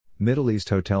Middle East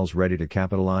hotels ready to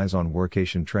capitalize on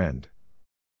workation trend.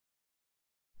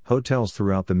 Hotels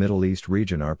throughout the Middle East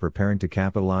region are preparing to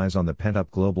capitalize on the pent-up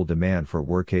global demand for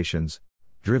workations,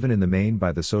 driven in the main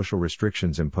by the social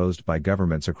restrictions imposed by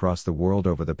governments across the world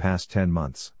over the past 10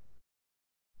 months.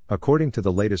 According to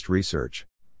the latest research,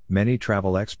 many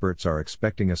travel experts are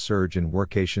expecting a surge in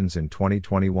workations in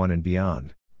 2021 and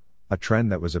beyond, a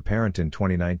trend that was apparent in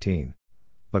 2019,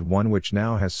 but one which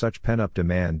now has such pent-up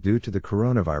demand due to the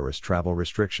coronavirus travel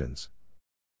restrictions.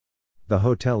 The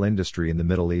hotel industry in the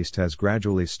Middle East has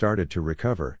gradually started to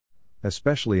recover,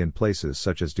 especially in places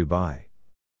such as Dubai.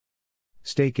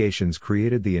 Staycations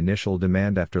created the initial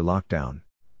demand after lockdown.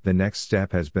 The next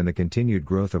step has been the continued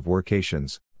growth of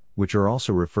workations, which are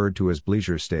also referred to as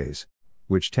bleisure stays,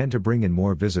 which tend to bring in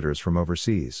more visitors from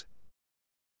overseas.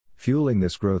 Fueling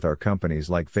this growth are companies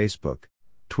like Facebook,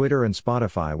 Twitter and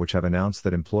Spotify, which have announced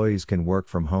that employees can work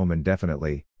from home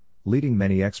indefinitely, leading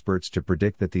many experts to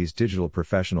predict that these digital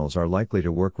professionals are likely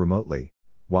to work remotely,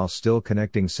 while still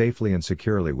connecting safely and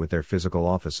securely with their physical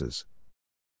offices.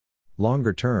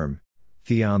 Longer term,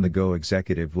 the on-the-go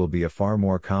executive will be a far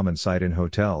more common sight in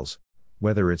hotels,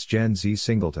 whether it's Gen Z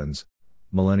singletons,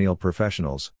 millennial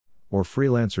professionals, or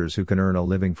freelancers who can earn a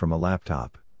living from a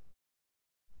laptop.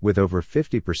 With over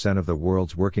 50% of the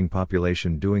world's working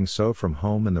population doing so from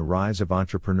home and the rise of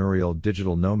entrepreneurial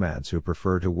digital nomads who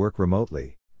prefer to work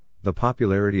remotely, the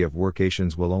popularity of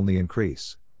workations will only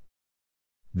increase.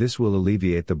 This will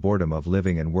alleviate the boredom of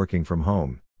living and working from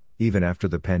home, even after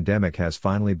the pandemic has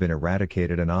finally been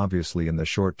eradicated, and obviously in the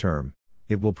short term,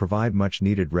 it will provide much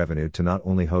needed revenue to not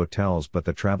only hotels but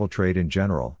the travel trade in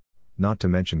general, not to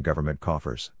mention government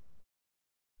coffers.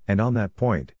 And on that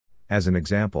point, as an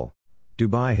example,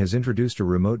 Dubai has introduced a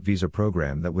remote visa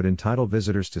program that would entitle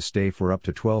visitors to stay for up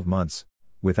to 12 months,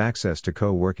 with access to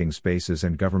co-working spaces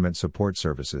and government support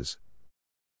services.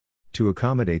 To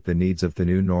accommodate the needs of the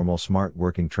new normal smart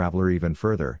working traveler even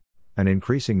further, an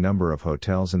increasing number of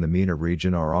hotels in the MENA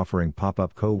region are offering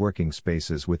pop-up co-working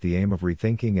spaces with the aim of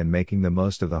rethinking and making the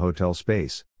most of the hotel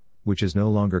space, which is no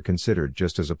longer considered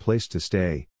just as a place to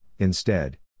stay.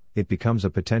 Instead, it becomes a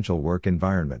potential work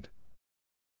environment.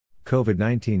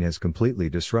 COVID-19 has completely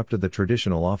disrupted the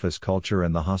traditional office culture,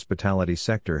 and the hospitality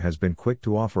sector has been quick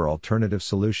to offer alternative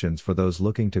solutions for those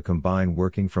looking to combine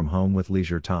working from home with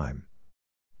leisure time.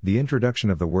 The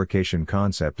introduction of the workation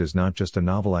concept is not just a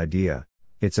novel idea,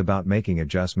 it's about making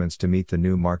adjustments to meet the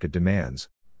new market demands,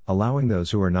 allowing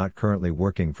those who are not currently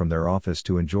working from their office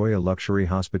to enjoy a luxury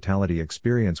hospitality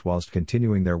experience whilst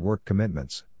continuing their work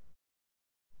commitments.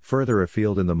 Further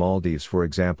afield in the Maldives, for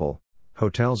example,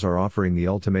 hotels are offering the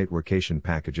ultimate workation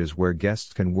packages where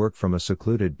guests can work from a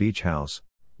secluded beach house,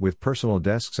 with personal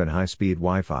desks and high-speed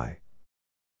Wi-Fi.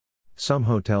 Some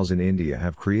hotels in India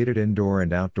have created indoor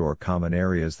and outdoor common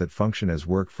areas that function as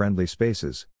work-friendly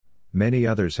spaces. Many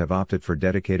others have opted for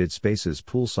dedicated spaces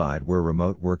poolside where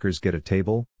remote workers get a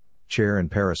table, chair and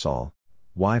parasol,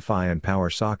 Wi-Fi and power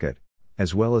socket,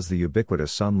 as well as the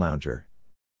ubiquitous sun lounger.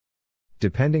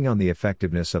 Depending on the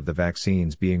effectiveness of the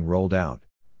vaccines being rolled out,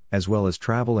 as well as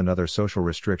travel and other social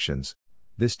restrictions,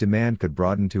 this demand could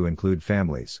broaden to include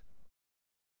families.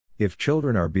 If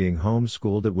children are being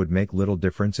homeschooled, it would make little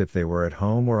difference if they were at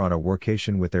home or on a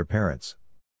workation with their parents.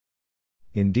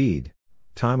 Indeed,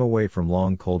 time away from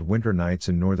long cold winter nights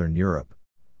in Northern Europe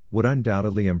would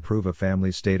undoubtedly improve a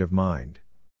family's state of mind.